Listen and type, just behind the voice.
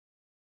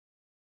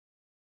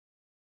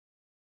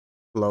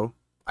Hello,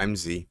 I'm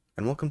Z,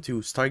 and welcome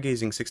to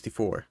Stargazing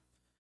 64,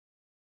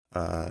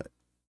 uh,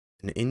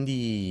 an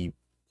indie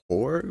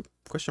horror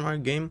question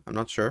mark game, I'm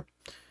not sure,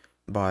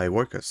 by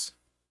Workus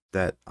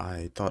that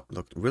I thought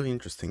looked really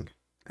interesting,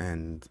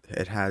 and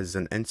it has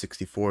an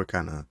N64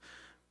 kind of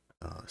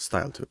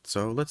style to it.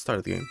 So let's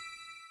start the game.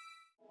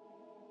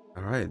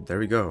 Alright, there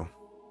we go.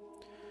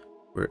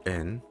 We're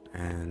in,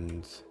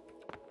 and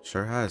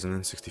sure has an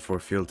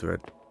N64 feel to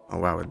it. Oh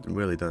wow, it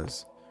really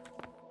does.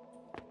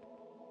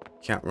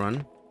 Can't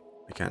run,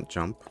 I can't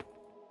jump,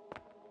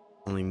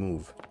 only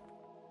move.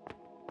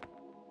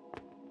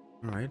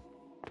 Alright.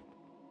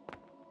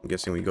 I'm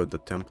guessing we go to the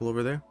temple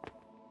over there.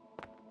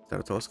 Is that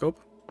a telescope?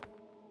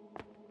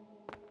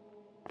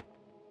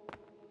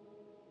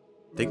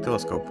 Take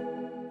telescope.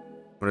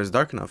 When it's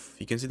dark enough,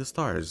 you can see the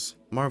stars.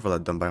 Marvel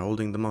at them by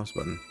holding the mouse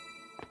button.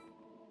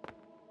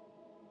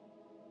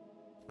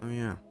 Oh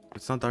yeah,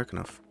 it's not dark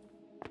enough.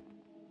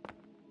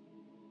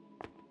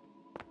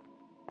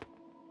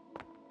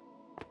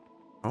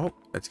 Oh,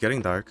 it's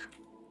getting dark.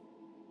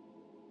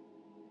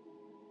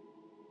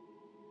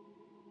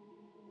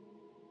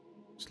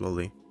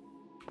 Slowly.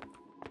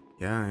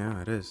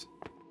 Yeah, it is.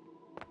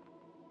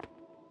 I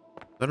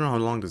don't know how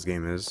long this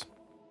game is.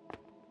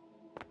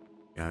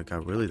 Yeah, it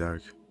got really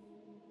dark.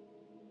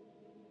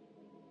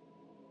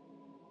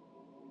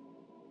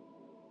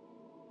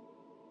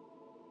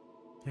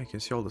 Yeah, I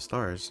can see all the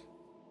stars.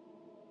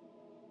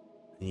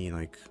 Any,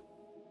 like,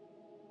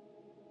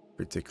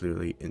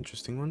 particularly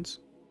interesting ones?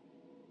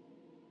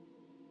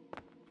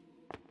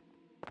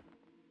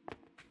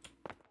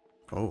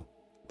 Oh,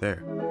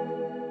 there.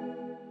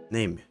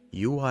 Name,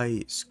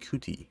 UI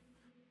Scooty.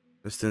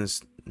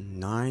 Distance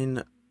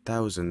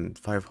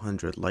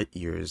 9,500 light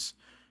years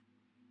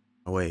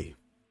away.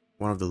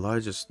 One of the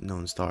largest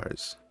known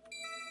stars.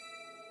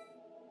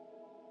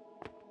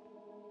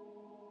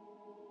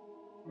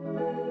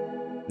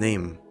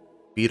 Name,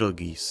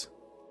 Betelgeuse.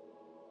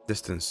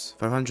 Distance,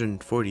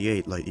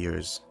 548 light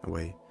years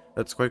away.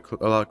 That's quite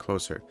a lot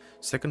closer.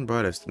 Second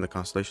brightest in the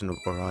constellation of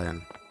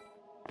Orion.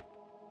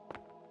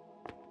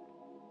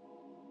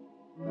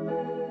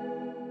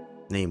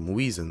 Name,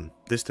 Weazen.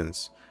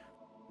 Distance,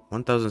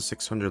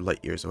 1,600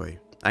 light years away.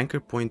 Anchor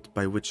point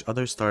by which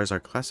other stars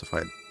are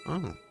classified.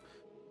 Oh,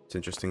 it's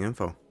interesting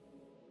info.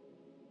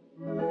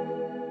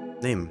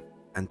 Name,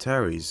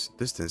 Antares.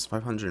 Distance,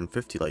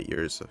 550 light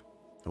years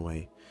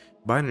away.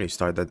 Binary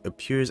star that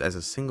appears as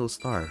a single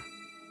star.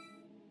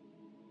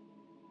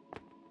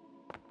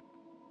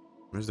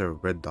 Where's the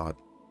red dot?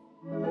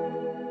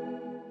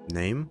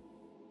 Name,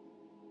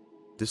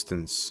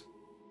 distance,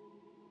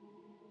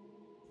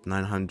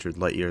 900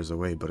 light years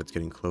away, but it's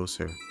getting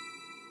closer.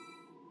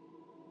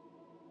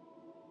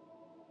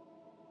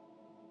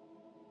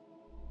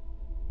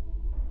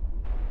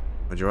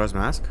 Majora's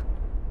Mask?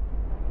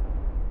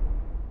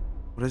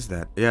 What is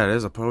that? Yeah, it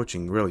is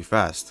approaching really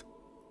fast.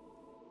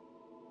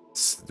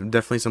 It's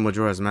definitely some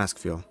Majora's Mask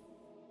feel.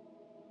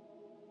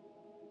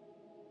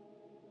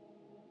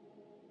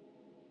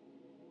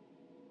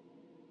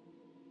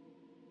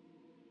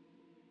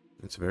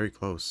 It's very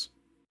close.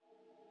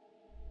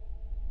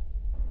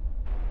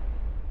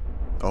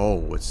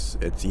 Oh,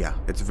 yeah,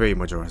 it's very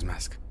Majora's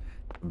Mask.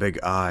 Big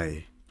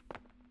eye.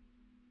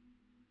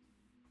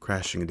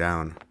 Crashing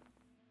down.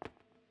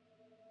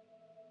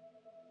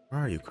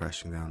 Where are you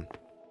crashing down?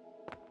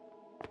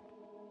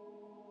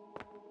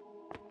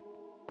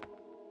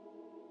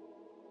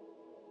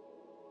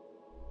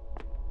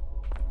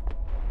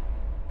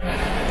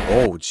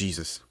 Oh,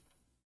 Jesus.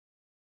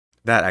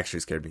 That actually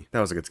scared me. That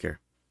was a good scare.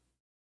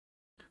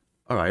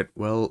 Alright,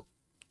 well,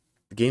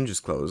 the game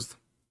just closed.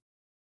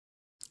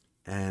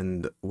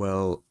 And,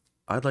 well,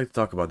 I'd like to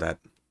talk about that.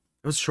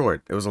 It was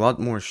short. It was a lot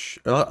more,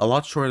 a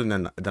lot shorter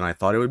than I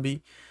thought it would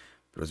be.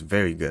 But it was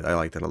very good. I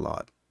liked it a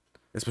lot.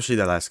 Especially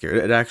that last scare.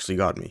 It actually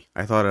got me.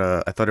 I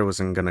thought it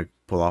wasn't gonna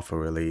pull off a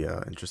really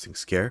interesting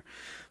scare,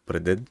 but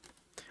it did.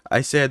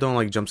 I say I don't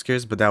like jump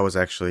scares, but that was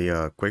actually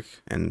quick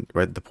and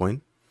right at the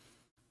point.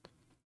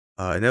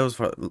 And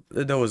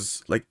that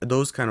was like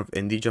those kind of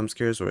indie jump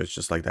scares where it's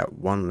just like that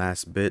one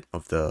last bit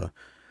of the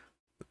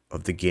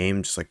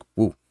game, just like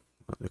woo,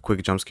 a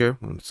quick jump scare.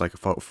 When it's like a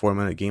 4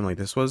 minute game like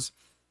this was.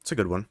 It's a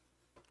good one.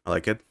 I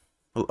like it.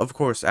 Well, of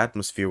course,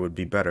 atmosphere would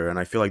be better, and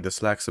I feel like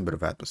this lacks a bit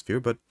of atmosphere,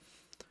 but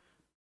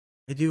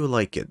I do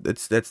like it.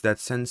 That's that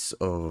sense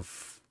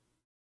of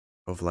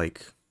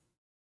like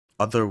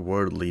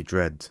otherworldly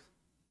dread.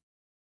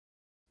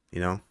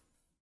 You know,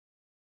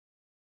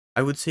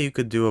 I would say you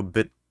could do a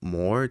bit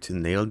more to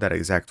nail that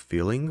exact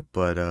feeling,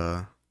 but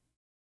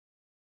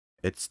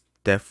it's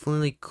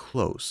definitely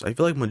close. I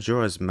feel like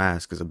Majora's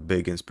Mask is a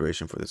big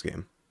inspiration for this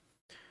game,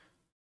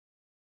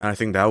 and I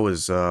think that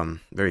was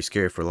very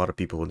scary for a lot of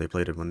people when they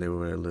played it when they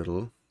were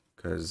little,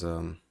 because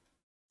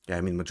yeah,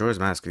 I mean Majora's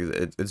Mask,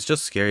 it's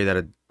just scary that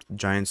a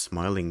giant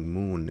smiling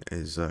moon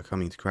is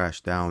coming to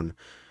crash down,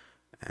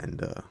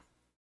 and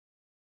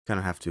kind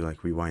of have to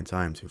like rewind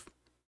time to,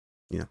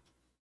 you know,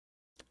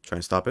 try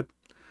and stop it.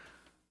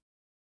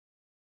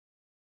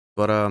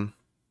 But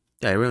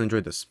yeah, I really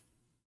enjoyed this.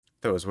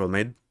 That was well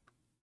made.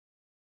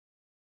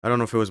 I don't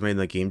know if it was made in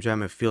the game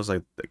jam. It feels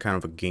like kind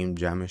of a game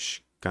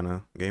jam-ish kind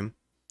of game.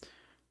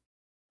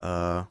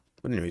 But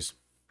anyways,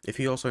 if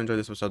you also enjoyed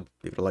this episode,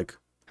 leave it a like.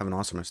 Have an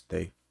awesome rest of the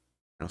day,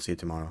 and I'll see you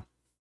tomorrow.